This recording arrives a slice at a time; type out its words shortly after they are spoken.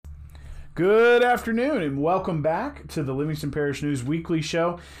Good afternoon and welcome back to the Livingston Parish News Weekly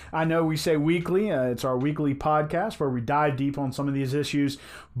Show. I know we say weekly, it's our weekly podcast where we dive deep on some of these issues,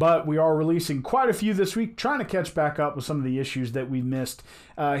 but we are releasing quite a few this week, trying to catch back up with some of the issues that we missed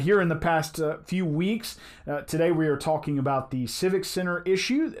here in the past few weeks. Today we are talking about the Civic Center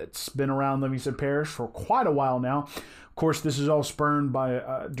issue that's been around Livingston Parish for quite a while now. Of course, this is all spurned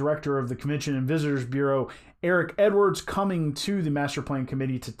by Director of the Convention and Visitors Bureau, Eric Edwards, coming to the Master Plan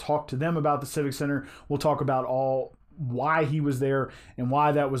Committee to talk to them about the Civic Center. We'll talk about why he was there and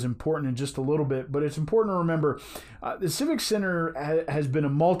why that was important in just a little bit. But it's important to remember the Civic Center has been a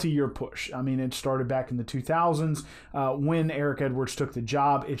multi-year push. I mean, it started back in the 2000s when Eric Edwards took the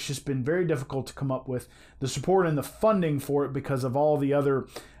job. It's just been very difficult to come up with the support and the funding for it because of all the other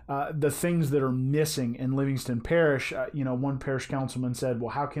the things that are missing in Livingston Parish. One parish councilman said,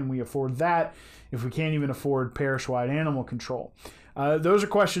 well, how can we afford that if we can't even afford parish-wide animal control? Those are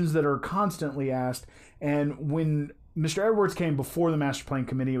questions that are constantly asked. And when Mr. Edwards came before the Master Plan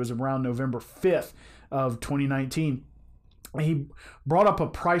Committee, it was around November 5th of 2019, he brought up a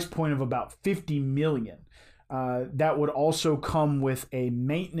price point of about $50 million. That would also come with a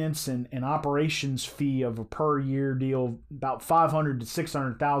maintenance and operations fee of a per year deal, about $500,000 to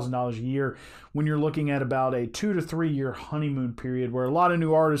 $600,000 a year, when you're looking at about a 2 to 3 year honeymoon period where a lot of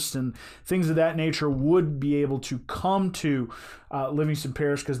new artists and things of that nature would be able to come to Livingston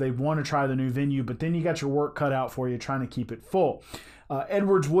Parish because they want to try the new venue, but then you got your work cut out for you trying to keep it full.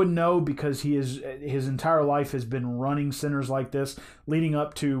 Edwards would know because his entire life has been running centers like this, leading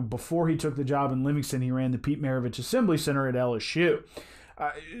up to before he took the job in Livingston, he ran the Pete Maravich Assembly Center at LSU.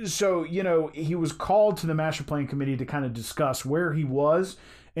 So he was called to the Master Plan Committee to kind of discuss where he was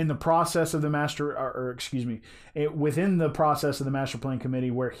in the process of the within the process of the Master Plan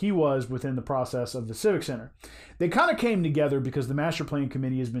Committee, where he was within the process of the Civic Center. They kind of came together because the Master Plan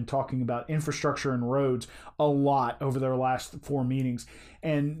Committee has been talking about infrastructure and roads a lot over their last 4 meetings,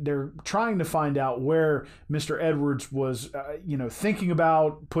 and they're trying to find out where Mr. Edwards was, thinking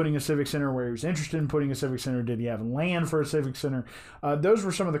about putting a Civic Center, where he was interested in putting a Civic Center. Did he have land for a Civic Center? Those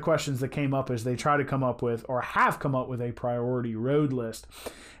were some of the questions that came up as they try to come up with, or have come up with, a priority road list.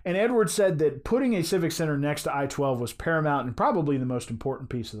 And Edwards said that putting a Civic Center next to I-12 was paramount and probably the most important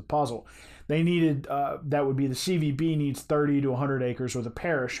piece of the puzzle. They needed, that would be the CVB needs 30 to 100 acres, or the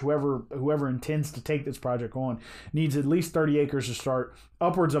parish, whoever intends to take this project on, needs at least 30 acres to start,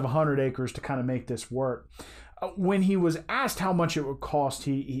 upwards of 100 acres to kind of make this work. When he was asked how much it would cost,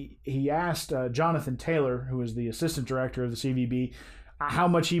 he asked Jonathan Taylor, who is the assistant director of the CVB, how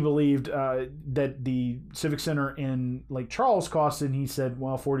much he believed that the Civic Center in Lake Charles costed, and he said,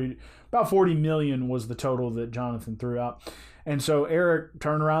 well, about $40 million was the total that Jonathan threw out. And so Eric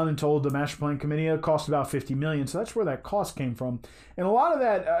turned around and told the Master Plan Committee it cost about $50 million. So that's where that cost came from. And a lot of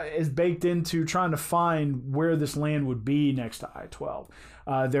that is baked into trying to find where this land would be next to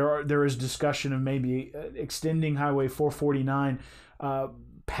I-12. There is discussion of maybe extending Highway 449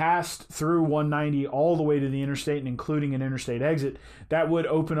 passed through 190 all the way to the interstate and including an interstate exit. That would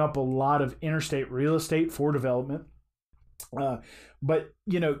open up a lot of interstate real estate for development. But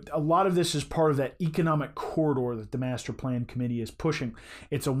a lot of this is part of that economic corridor that the Master Plan Committee is pushing.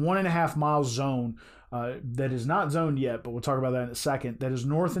 It's a 1.5 mile zone that is not zoned yet, but we'll talk about that in a second, that is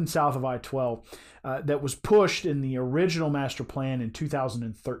north and south of I-12, that was pushed in the original master plan in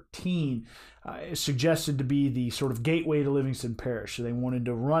 2013, suggested to be the sort of gateway to Livingston Parish. So they wanted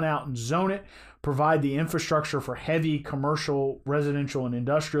to run out and zone it, provide the infrastructure for heavy commercial, residential, and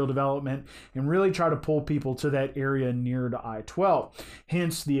industrial development, and really try to pull people to that area near to I-12.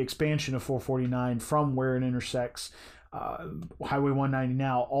 Hence the expansion of 449 from where it intersects Highway 190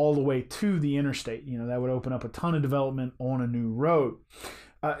 now all the way to the interstate. That would open up a ton of development on a new road.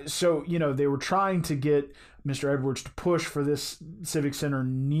 So they were trying to get Mr. Edwards to push for this Civic Center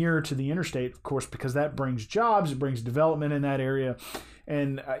near to the interstate, of course, because that brings jobs, it brings development in that area.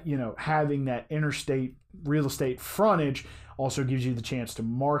 And, having that interstate real estate frontage also gives you the chance to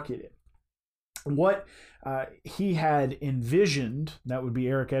market it. What he had envisioned, that would be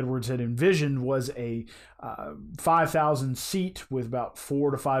Eric Edwards had envisioned, was a 5,000 seat with about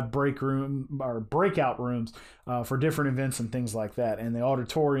 4 to 5 breakout rooms for different events and things like that. And the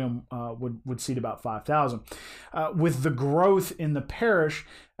auditorium would seat about 5,000. With the growth in the parish,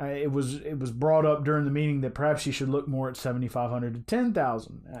 it was brought up during the meeting that perhaps you should look more at $7,500 to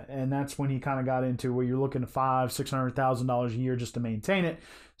 $10,000, and that's when he kind of got into where you're looking at $600,000 a year just to maintain it.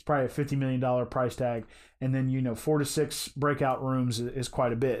 It's probably a $50 million price tag, and then 4 to 6 breakout rooms is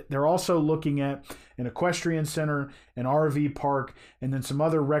quite a bit. They're also looking at an equestrian center, an RV park, and then some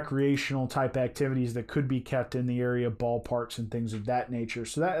other recreational type activities that could be kept in the area, ballparks and things of that nature.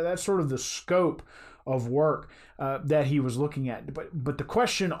 So that's sort of the scope of work that he was looking at. But the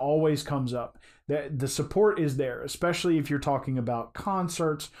question always comes up. The support is there, especially if you're talking about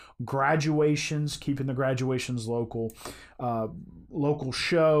concerts, graduations, keeping the graduations local, local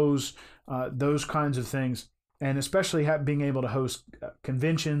shows, those kinds of things, and especially being able to host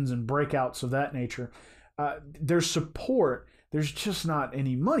conventions and breakouts of that nature. There's support. There's just not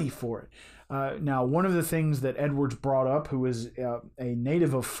any money for it. Now, one of the things that Edwards brought up, who is a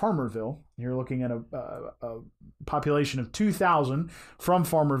native of Farmerville, you're looking at a population of 2,000 from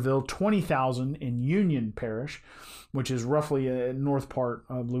Farmerville, 20,000 in Union Parish, which is roughly a north part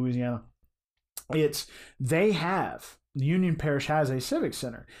of Louisiana. The Union Parish has a civic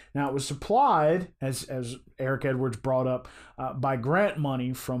center. Now, it was supplied, as Eric Edwards brought up, by grant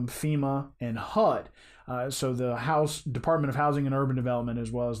money from FEMA and HUD. So the Department of Housing and Urban Development,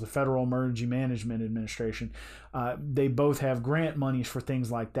 as well as the Federal Emergency Management Administration, they both have grant monies for things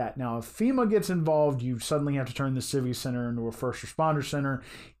like that. Now, if FEMA gets involved, you suddenly have to turn the Civic Center into a first responder center.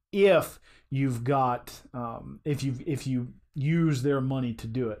 If you've got, if you use their money to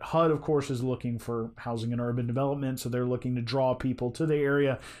do it. HUD, of course, is looking for housing and urban development, so they're looking to draw people to the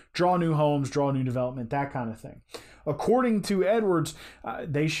area, draw new homes, draw new development, that kind of thing. According to Edwards,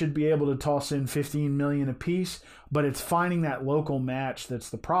 they should be able to toss in $15 million apiece, but it's finding that local match that's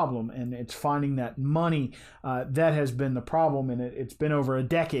the problem, and it's finding that money that has been the problem, and it's been over a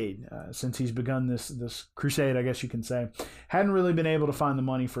decade since he's begun this crusade, I guess you can say. Hadn't really been able to find the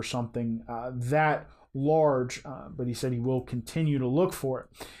money for something that large, but he said he will continue to look for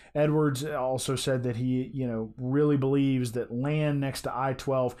it. Edwards also said that he, really believes that land next to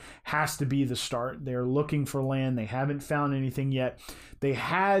I-12 has to be the start. They're looking for land. They haven't found anything yet. They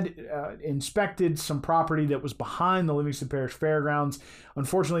had inspected some property that was behind the Livingston Parish Fairgrounds.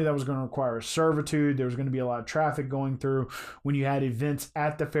 Unfortunately, that was going to require a servitude. There was going to be a lot of traffic going through. When you had events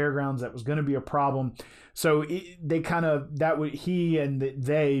at the fairgrounds, that was going to be a problem. So he and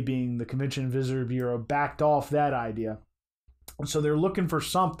they, being the Convention and Visitor Bureau, backed off that idea. So they're looking for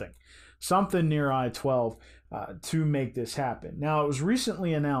something near I-12 to make this happen. Now, it was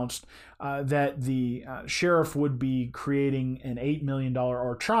recently announced that the sheriff would be creating an $8 million,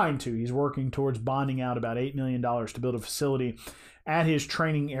 or trying to. He's working towards bonding out about $8 million to build a facility at his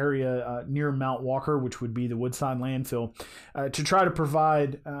training area near Mount Walker, which would be the Woodside landfill, to try to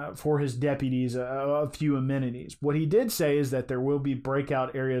provide for his deputies a few amenities. What he did say is that there will be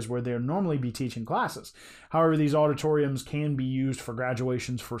breakout areas where they'll normally be teaching classes. However, these auditoriums can be used for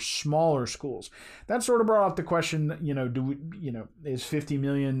graduations for smaller schools. That sort of brought up the question, is $50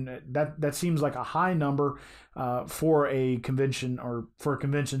 million, that seems like a high number for a convention, or for a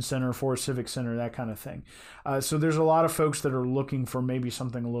convention center, for a civic center, that kind of thing. So there's a lot of folks that are looking for maybe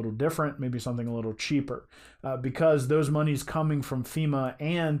something a little different, maybe something a little cheaper, because those monies coming from FEMA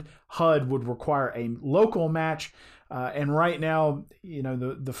and HUD would require a local match. And right now,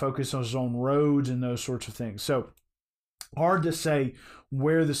 the focus is on roads and those sorts of things. So hard to say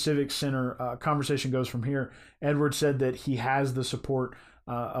where the Civic Center conversation goes from here. Edwards said that he has the support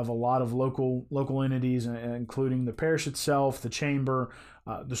of a lot of local entities, including the parish itself, the chamber,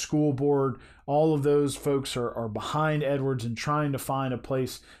 the school board. All of those folks are behind Edwards and trying to find a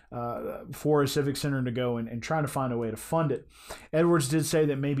place for a civic center to go, and trying to find a way to fund it. Edwards did say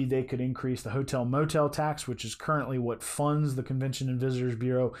that maybe they could increase the hotel motel tax, which is currently what funds the Convention and Visitors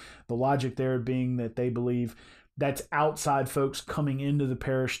Bureau. The logic there being that they believe that's outside folks coming into the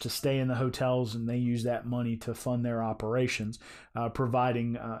parish to stay in the hotels, and they use that money to fund their operations,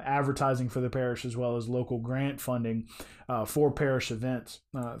 providing advertising for the parish, as well as local grant funding for parish events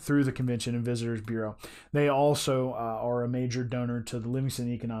through the Convention and Visitors Bureau. They also are a major donor to the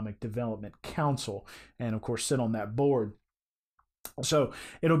Livingston Economic Development Council, and of course sit on that board. So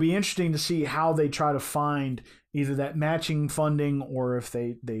it'll be interesting to see how they try to find either that matching funding, or if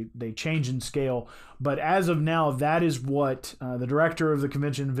they change in scale. But as of now, that is what the director of the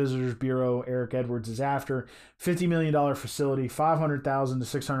Convention and Visitors Bureau, Eric Edwards, is after. $50 million facility, $500,000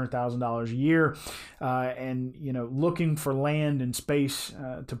 to $600,000 a year, and looking for land and space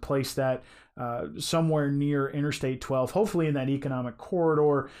to place that somewhere near Interstate 12, hopefully in that economic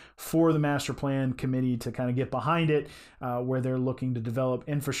corridor, for the master plan committee to kind of get behind it, where they're looking to develop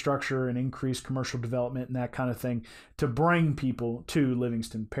infrastructure and increase commercial development and that kind of thing to bring people to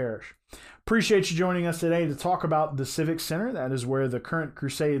Livingston Parish. Appreciate you joining us today to talk about the Civic Center. That is where the current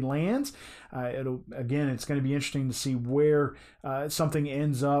crusade lands. It's going to be interesting to see where something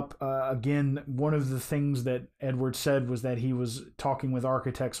ends up. Again, one of the things that Edward said was that he was talking with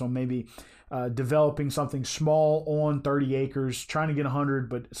architects on maybe developing something small on 30 acres, trying to get 100,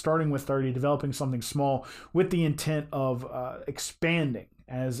 but starting with 30, developing something small with the intent of expanding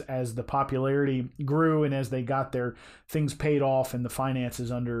as the popularity grew and as they got their things paid off and the finances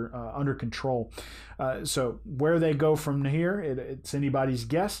under control. So where they go from here, it's anybody's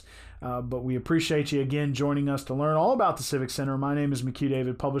guess. But we appreciate you again joining us to learn all about the Civic Center. My name is McHugh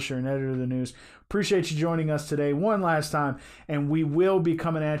David, publisher and editor of the news. Appreciate you joining us today one last time, and we will be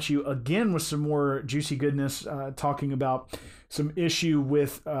coming at you again with some more juicy goodness, talking about some issue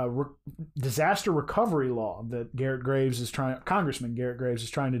with disaster recovery law that Congressman Garrett Graves is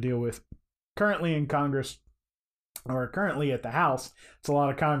trying to deal with currently in Congress, or currently at the House. It's a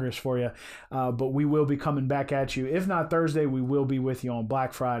lot of Congress for you, but we will be coming back at you. If not Thursday, we will be with you on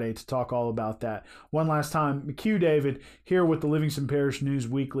Black Friday to talk all about that. One last time, McHugh David here with the Livingston Parish News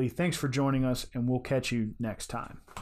Weekly. Thanks for joining us, and we'll catch you next time.